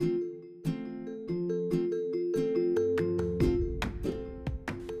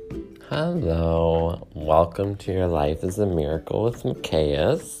Hello, welcome to Your Life is a Miracle with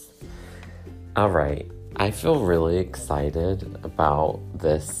Micaias. All right, I feel really excited about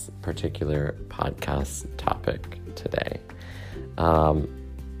this particular podcast topic today.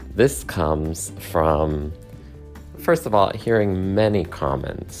 This comes from, first of all, hearing many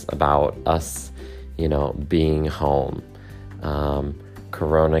comments about us, being home,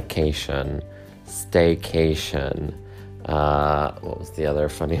 coronacation, staycation. What was the other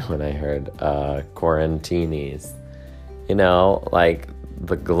funny one I heard? Quarantinis. Like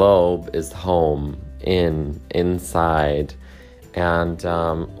the globe is home inside, and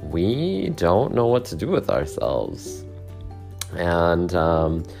we don't know what to do with ourselves. And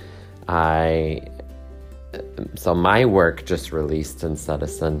so my work just released and said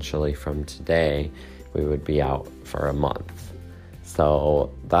essentially from today we would be out for a month.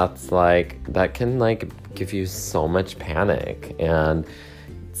 So that can give you so much panic, and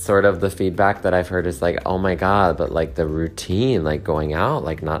sort of the feedback that I've heard is oh my God, but the routine, going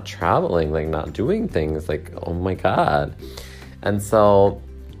out, not traveling, not doing things, oh my God. And so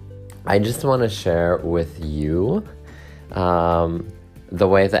I just want to share with you the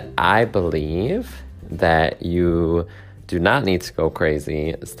way that I believe that you do not need to go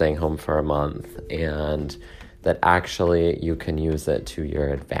crazy staying home for a month, and that actually you can use it to your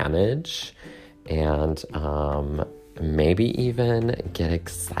advantage, and maybe even get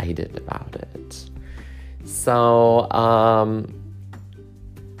excited about it. So,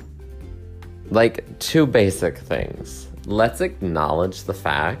 two basic things. Let's acknowledge the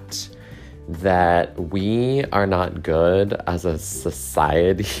fact that we are not good as a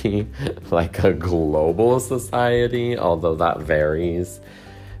society, a global society, although that varies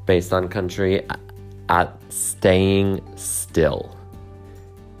based on country, at staying still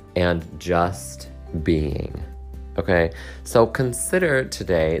and just being. Okay, so consider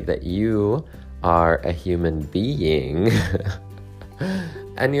today that you are a human being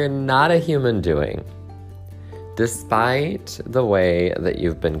and you're not a human doing. Despite the way that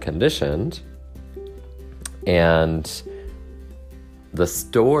you've been conditioned and the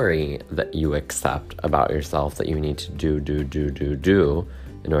story that you accept about yourself that you need to do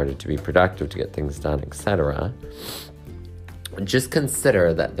in order to be productive, to get things done, etc., just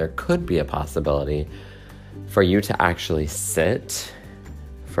consider that there could be a possibility for you to actually sit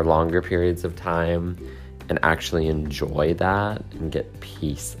for longer periods of time and actually enjoy that and get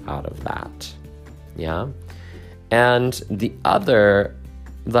peace out of that. Yeah? And the other,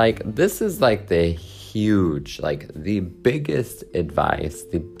 this is the huge, the biggest advice,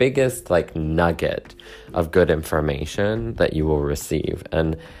 the biggest nugget of good information that you will receive.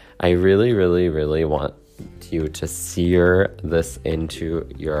 And I really, really, really want you to sear this into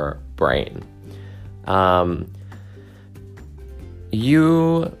your brain.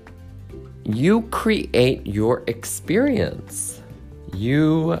 You create your experience.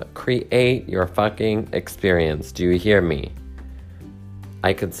 You create your fucking experience. Do you hear me?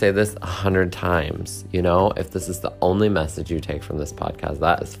 I could say this 100 times, if this is the only message you take from this podcast,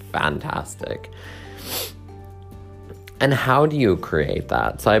 that is fantastic. And how do you create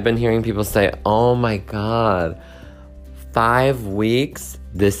that? So I've been hearing people say, oh my God, 5 weeks,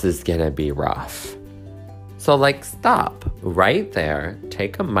 this is gonna be rough. So stop right there,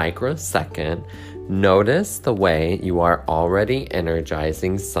 take a microsecond, notice the way you are already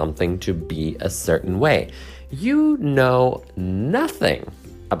energizing something to be a certain way. You know nothing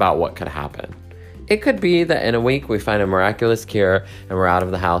about what could happen. It could be that in a week we find a miraculous cure and we're out of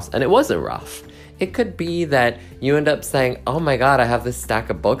the house and it wasn't rough. It could be that you end up saying, oh my God, I have this stack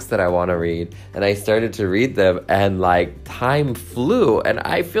of books that I want to read, and I started to read them and time flew, and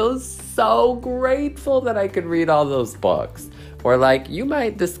I feel so grateful that I could read all those books. Or you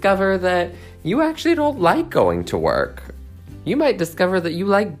might discover that you actually don't like going to work. You might discover that you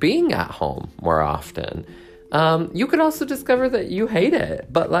like being at home more often. You could also discover that you hate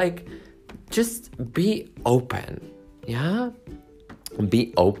it, but just be open. Yeah?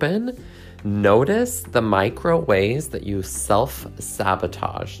 Be open. Notice the micro ways that you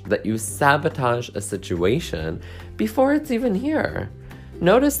self-sabotage, that you sabotage a situation before it's even here.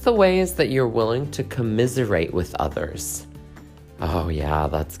 Notice the ways that you're willing to commiserate with others. Oh yeah,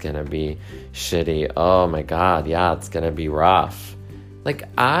 that's gonna be shitty. Oh my God, yeah, it's gonna be rough.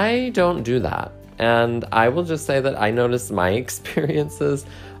 I don't do that. And I will just say that I notice my experiences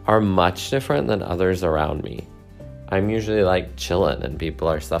are much different than others around me. I'm usually chilling and people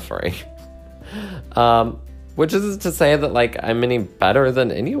are suffering. Which isn't to say that I'm any better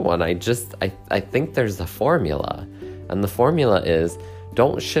than anyone. I think there's a formula. And the formula is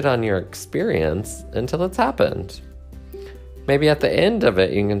don't shit on your experience until it's happened. maybe at the end of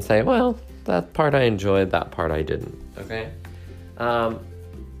it, you can say, well, that part I enjoyed, that part I didn't, okay?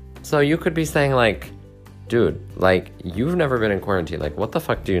 So you could be saying like, dude, like, you've never been in quarantine. Like, what the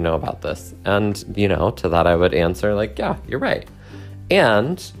fuck do you know about this? And, you know, to that I would answer like, yeah, you're right.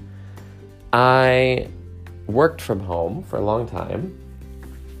 And I worked from home for a long time.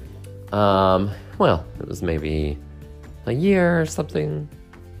 Well, it was maybe a year or something,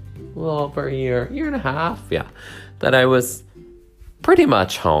 a little over a year and a half, yeah, that I was pretty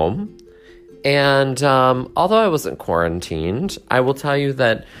much home. And although I wasn't quarantined, I will tell you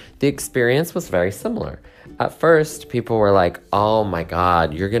that the experience was very similar. At first, people were like, oh my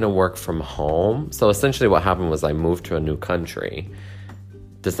God, you're going to work from home? So essentially what happened was I moved to a new country,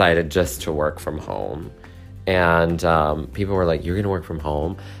 decided just to work from home. And people were like, you're going to work from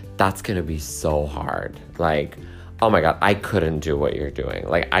home? That's going to be so hard. Like, oh my God, I couldn't do what you're doing.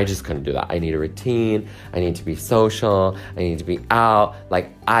 Like, I just couldn't do that. I need a routine. I need to be social. I need to be out.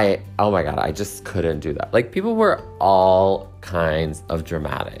 Like, oh my God, I just couldn't do that. Like, people were all kinds of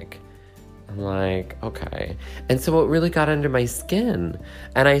dramatic. I'm like, okay. And so it really got under my skin.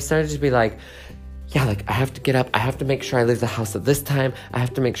 And I started to be like, yeah, like, I have to get up. I have to make sure I leave the house at this time. I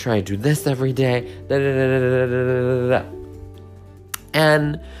have to make sure I do this every day. Da, da, da, da, da, da, da.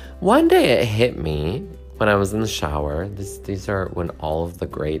 And one day it hit me when I was in the shower. These are when all of the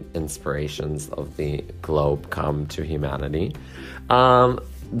great inspirations of the globe come to humanity.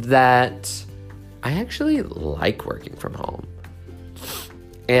 That I actually like working from home.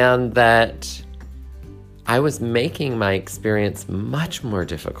 And that I was making my experience much more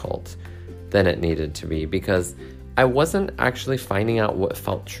difficult than it needed to be, because I wasn't actually finding out what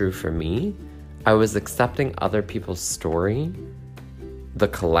felt true for me. I was accepting other people's story, the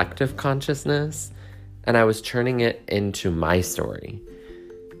collective consciousness, and I was turning it into my story.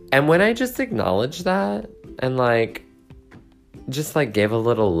 And when I just acknowledged that and just gave a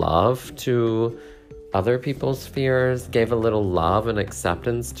little love to other people's fears, gave a little love and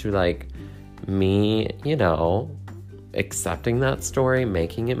acceptance to me, accepting that story,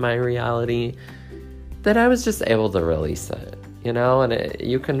 making it my reality, that I was just able to release it, and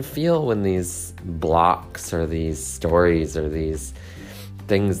you can feel when these blocks or these stories or these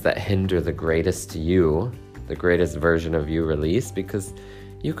things that hinder the greatest you, the greatest version of you release, because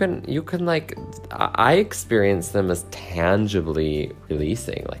you can I experience them as tangibly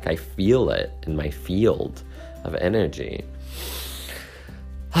releasing. Like, I feel it in my field of energy.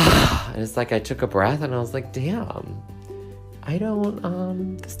 And it's like I took a breath and I was like, damn, I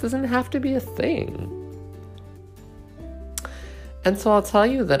don't, this doesn't have to be a thing. And so I'll tell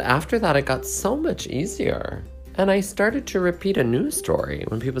you that after that, it got so much easier. And I started to repeat a news story.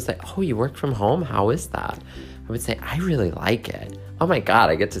 When people say, oh, you work from home? How is that? I would say, I really like it. Oh my God,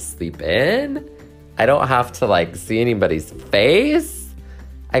 I get to sleep in. I don't have to see anybody's face.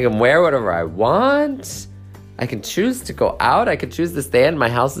 I can wear whatever I want. I can choose to go out. I can choose to stay in. My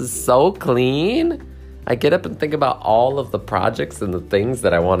house is so clean. I get up and think about all of the projects and the things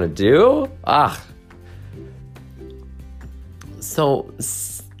that I want to do. So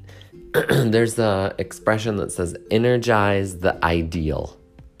there's an expression that says, energize the ideal.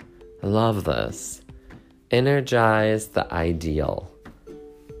 I love this. Energize the ideal.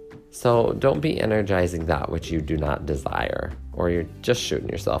 So don't be energizing that which you do not desire, or you're just shooting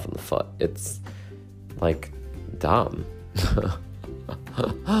yourself in the foot. It's dumb,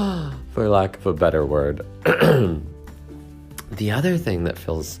 for lack of a better word. The other thing that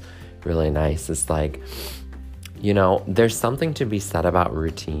feels really nice is there's something to be said about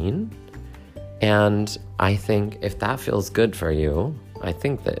routine. And I think if that feels good for you, I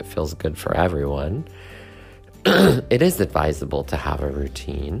think that it feels good for everyone. It is advisable to have a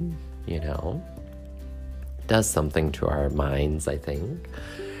routine, It does something to our minds, I think,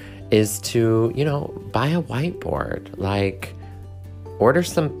 is to, buy a whiteboard. Order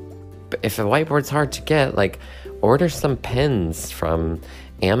some, if a whiteboard's hard to get, order some pens from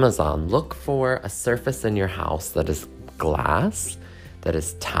Amazon. Look for a surface in your house that is glass, that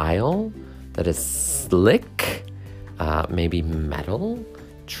is tile, that is slick, maybe metal.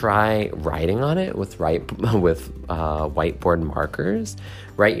 Try writing on it with whiteboard markers.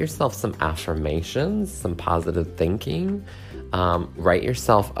 Write yourself some affirmations, some positive thinking. Write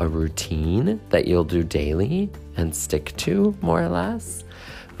yourself a routine that you'll do daily and stick to, more or less.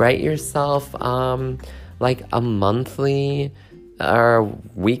 Write yourself a monthly or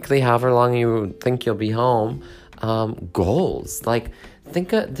weekly, however long you think you'll be home, goals.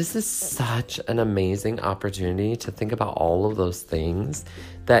 This is such an amazing opportunity to think about all of those things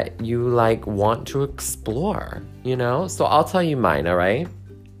that you want to explore, So I'll tell you mine, all right?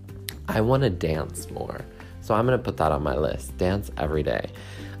 I want to dance more. So I'm going to put that on my list. Dance every day.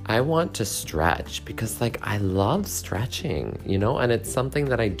 I want to stretch because like I love stretching, you know, and it's something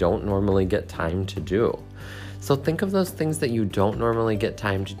that I don't normally get time to do. So think of those things that you don't normally get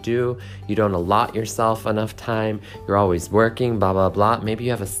time to do. You don't allot yourself enough time. You're always working, blah, blah, blah. Maybe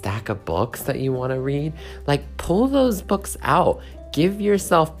you have a stack of books that you want to read. Like pull those books out. Give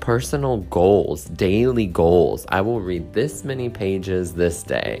yourself personal goals, daily goals. I will read this many pages this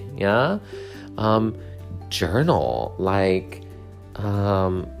day. Yeah. Journal, like,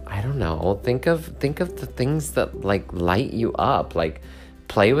 I don't know. Think of the things that like light you up. Like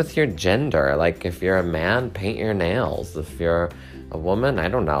play with your gender. Like if you're a man, paint your nails. If you're a woman, I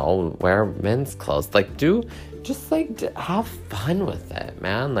don't know, wear men's clothes. Like have fun with it,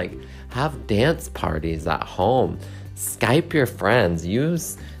 man. Like have dance parties at home. Skype your friends.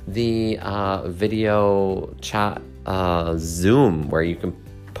 Use the video chat Zoom where you can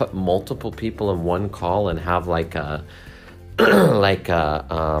put multiple people in one call and have like a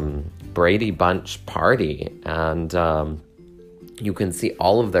Brady Bunch party, and you can see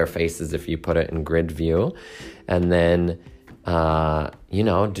all of their faces if you put it in grid view, and then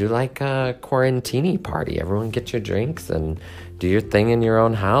do like a quarantini party. Everyone get your drinks and do your thing in your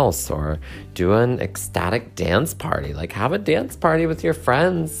own house, or do an ecstatic dance party. Like have a dance party with your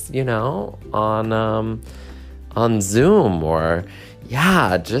friends, you know, on Zoom, or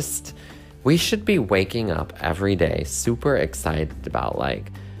we should be waking up every day super excited about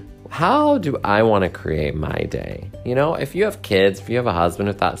like, how do I want to create my day? You know, if you have kids, if you have a husband,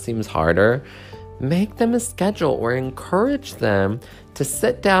 if that seems harder, make them a schedule or encourage them to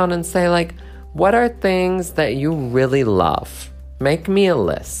sit down and say like, what are things that you really love? Make me a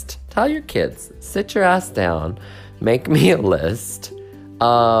list. Tell your kids, sit your ass down, make me a list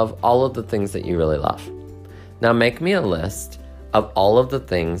of all of the things that you really love. Now make me a list of all of the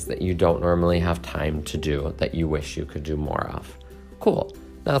things that you don't normally have time to do that you wish you could do more of. Cool.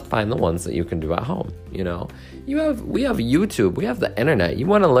 Now find the ones that you can do at home, you know. We have YouTube, we have the internet. You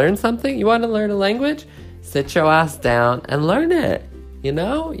want to learn something? You want to learn a language? Sit your ass down and learn it, you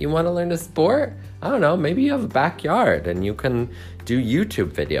know? You want to learn a sport? I don't know, maybe you have a backyard and you can do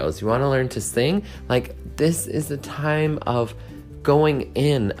YouTube videos. You want to learn to sing? Like, this is a time of going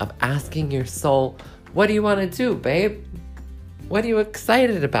in, of asking your soul, what do you want to do, babe? What are you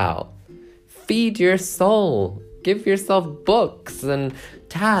excited about? Feed your soul. Give yourself books and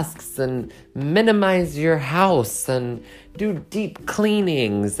tasks and minimize your house and do deep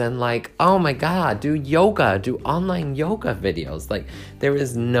cleanings and like, oh my God, do yoga, do online yoga videos. Like there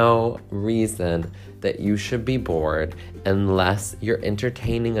is no reason that you should be bored unless you're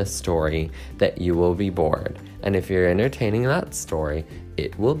entertaining a story that you will be bored. And if you're entertaining that story,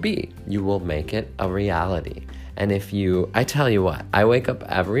 it will be. You will make it a reality. And I tell you what, I wake up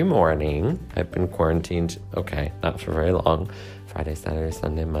every morning. I've been quarantined, okay, not for very long. Friday, Saturday,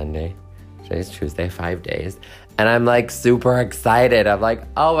 Sunday, Monday. Today's Tuesday, 5 days. And I'm like super excited. I'm like,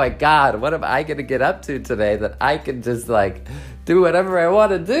 oh my God, what am I gonna get up to today that I can just like do whatever I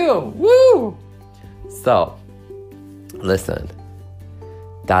wanna do? Woo! So, listen,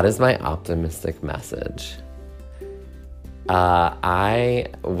 that is my optimistic message. I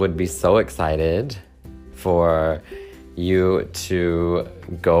would be so excited for you to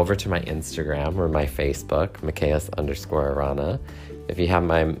go over to my Instagram or my Facebook, Mikayas_Arana. If you have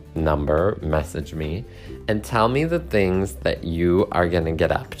my number, message me and tell me the things that you are going to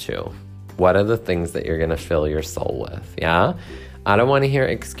get up to. What are the things that you're going to fill your soul with? Yeah? I don't want to hear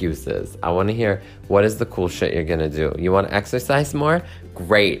excuses. I want to hear what is the cool shit you're going to do. You want to exercise more?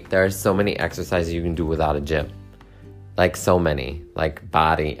 Great. There are so many exercises you can do without a gym. Like so many, like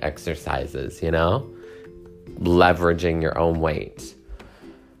body exercises, you know? Leveraging your own weight.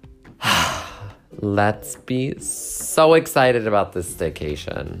 Let's be so excited about this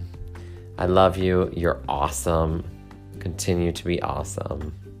staycation. I love you. You're awesome. Continue to be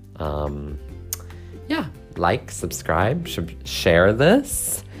awesome. Like, subscribe, share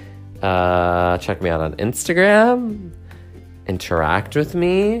this. Check me out on Instagram. Interact with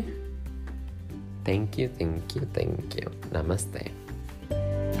me. Thank you. Namaste.